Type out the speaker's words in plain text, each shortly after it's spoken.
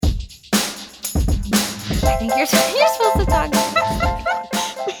think you're supposed to talk.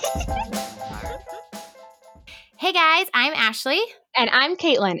 Hey guys, I'm Ashley. And I'm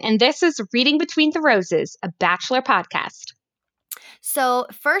Caitlin, and this is Reading Between the Roses, a Bachelor podcast. So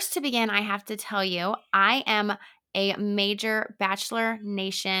first to begin, I have to tell you, I am a major Bachelor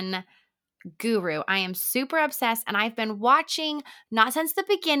Nation guru. I am super obsessed, and I've been watching not since the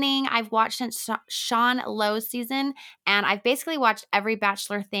beginning. I've watched since Sean Lowe's season, and I've basically watched every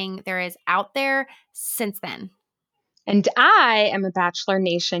Bachelor thing there is out there since then. And I am a Bachelor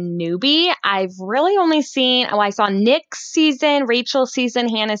Nation newbie. I've really only seen, I saw Nick's season, Rachel's season,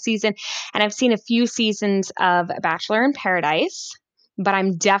 Hannah's season, and I've seen a few seasons of Bachelor in Paradise, but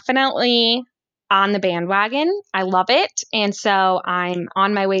I'm definitely on the bandwagon. I love it. And so I'm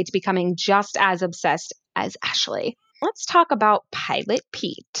on my way to becoming just as obsessed as Ashley. Let's talk about Pilot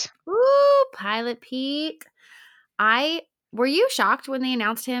Pete. Ooh, Pilot Pete. Were you shocked when they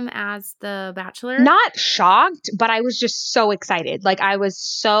announced him as the Bachelor? Not shocked, but I was just so excited. Like, I was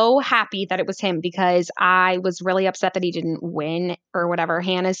so happy that it was him because I was really upset that he didn't win or whatever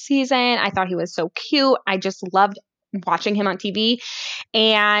Hannah's season. I thought he was so cute. I just loved watching him on TV.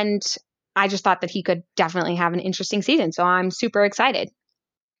 And I just thought that he could definitely have an interesting season. So I'm super excited.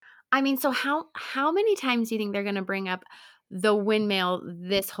 I mean, so how many times do you think they're going to bring up the windmill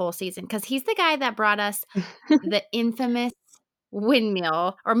this whole season? Because he's the guy that brought us the infamous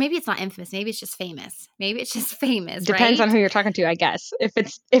windmill, or maybe it's not infamous. Maybe it's just famous. Maybe it's just famous. Depends right? on who you're talking to, I guess. If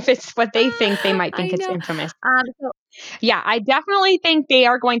it's what they think, they might think I it's know. infamous. So Yeah, I definitely think they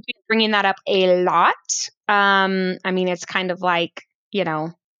are going to be bringing that up a lot. I mean, it's kind of like,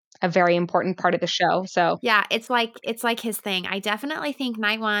 a very important part of the show. So yeah, it's like his thing. I definitely think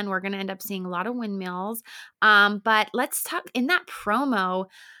night one we're going to end up seeing a lot of windmills. But let's talk in that promo.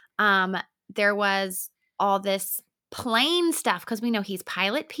 There was all this plane stuff because we know he's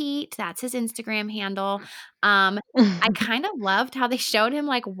Pilot Pete. That's his Instagram handle. I kind of loved how they showed him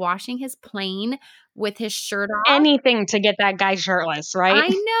like washing his plane with his shirt off. anything to get that guy shirtless, right? I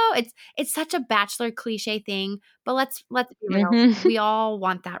know it's such a Bachelor cliche thing, but let's be real. Mhm. We all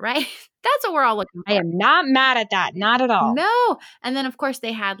want that, right? That's what we're all looking for. I am not mad at that. Not at all. No. And then, of course,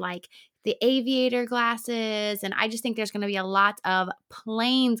 they had like the aviator glasses. And I just think there's going to be a lot of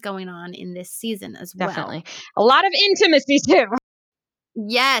planes going on in this season as well. Definitely. A lot of intimacy, too.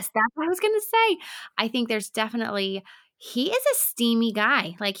 Yes, that's what I was going to say. I think there's definitely, he is a steamy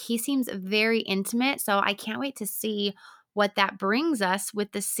guy. Like he seems very intimate. So I can't wait to see what that brings us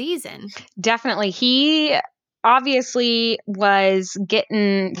with the season. Definitely. He obviously was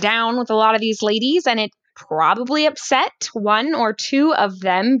getting down with a lot of these ladies, and it probably upset one or two of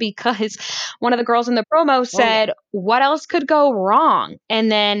them because one of the girls in the promo said, what else could go wrong?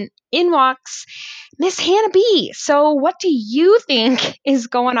 And then in walks Miss Hannah B. So what do you think is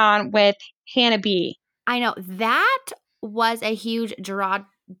going on with Hannah B? I know that was a huge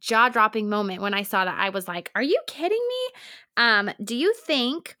jaw-dropping moment when I saw that. I was like, are you kidding me? Do you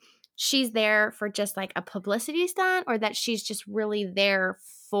think she's there for just like a publicity stunt or that she's just really there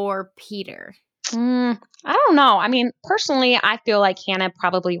for Peter? I don't know. I mean, personally, I feel like Hannah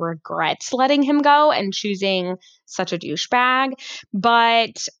probably regrets letting him go and choosing such a douchebag,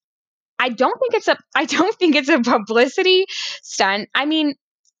 but I don't think it's a publicity stunt. I mean,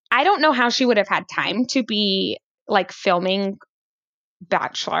 I don't know how she would have had time to be like filming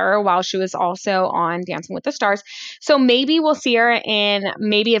Bachelor while she was also on Dancing with the Stars. So maybe we'll see her in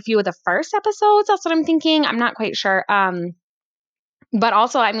maybe a few of the first episodes. That's what I'm thinking. I'm not quite sure. But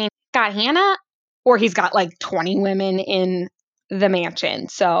also, I mean, got Hannah, or he's got like 20 women in the mansion.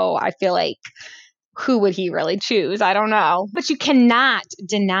 So I feel like who would he really choose? I don't know. But you cannot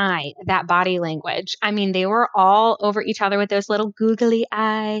deny that body language. I mean, they were all over each other with those little googly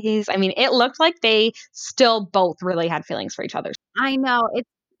eyes. I mean, it looked like they still both really had feelings for each other. I know.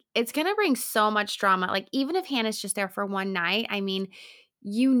 It's going to bring so much drama. Like even if Hannah's just there for one night, I mean,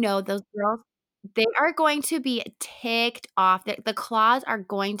 those girls, they are going to be ticked off. The claws are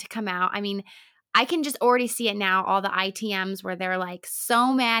going to come out. I mean, I can just already see it now, all the ITMs where they're like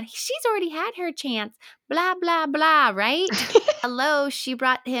so mad. She's already had her chance. Blah, blah, blah, right? Hello, she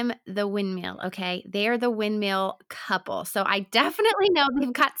brought him the windmill, okay? They are the windmill couple. So I definitely know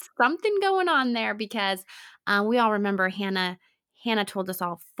they've got something going on there because we all remember Hannah told us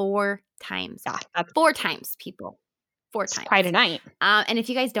all 4 times. Yeah, that's 4 times, people. 4 times. quite a night. And if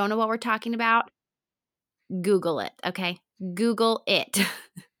you guys don't know what we're talking about, Google it, okay? Google it.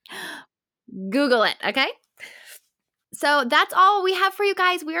 Google it, okay? So that's all we have for you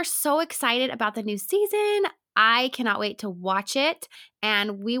guys. We are so excited about the new season. I cannot wait to watch it,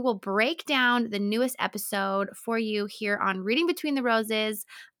 and we will break down the newest episode for you here on Reading Between the Roses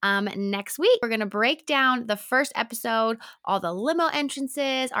next week. We're going to break down the first episode, all the limo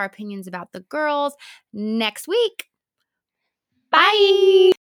entrances, our opinions about the girls next week.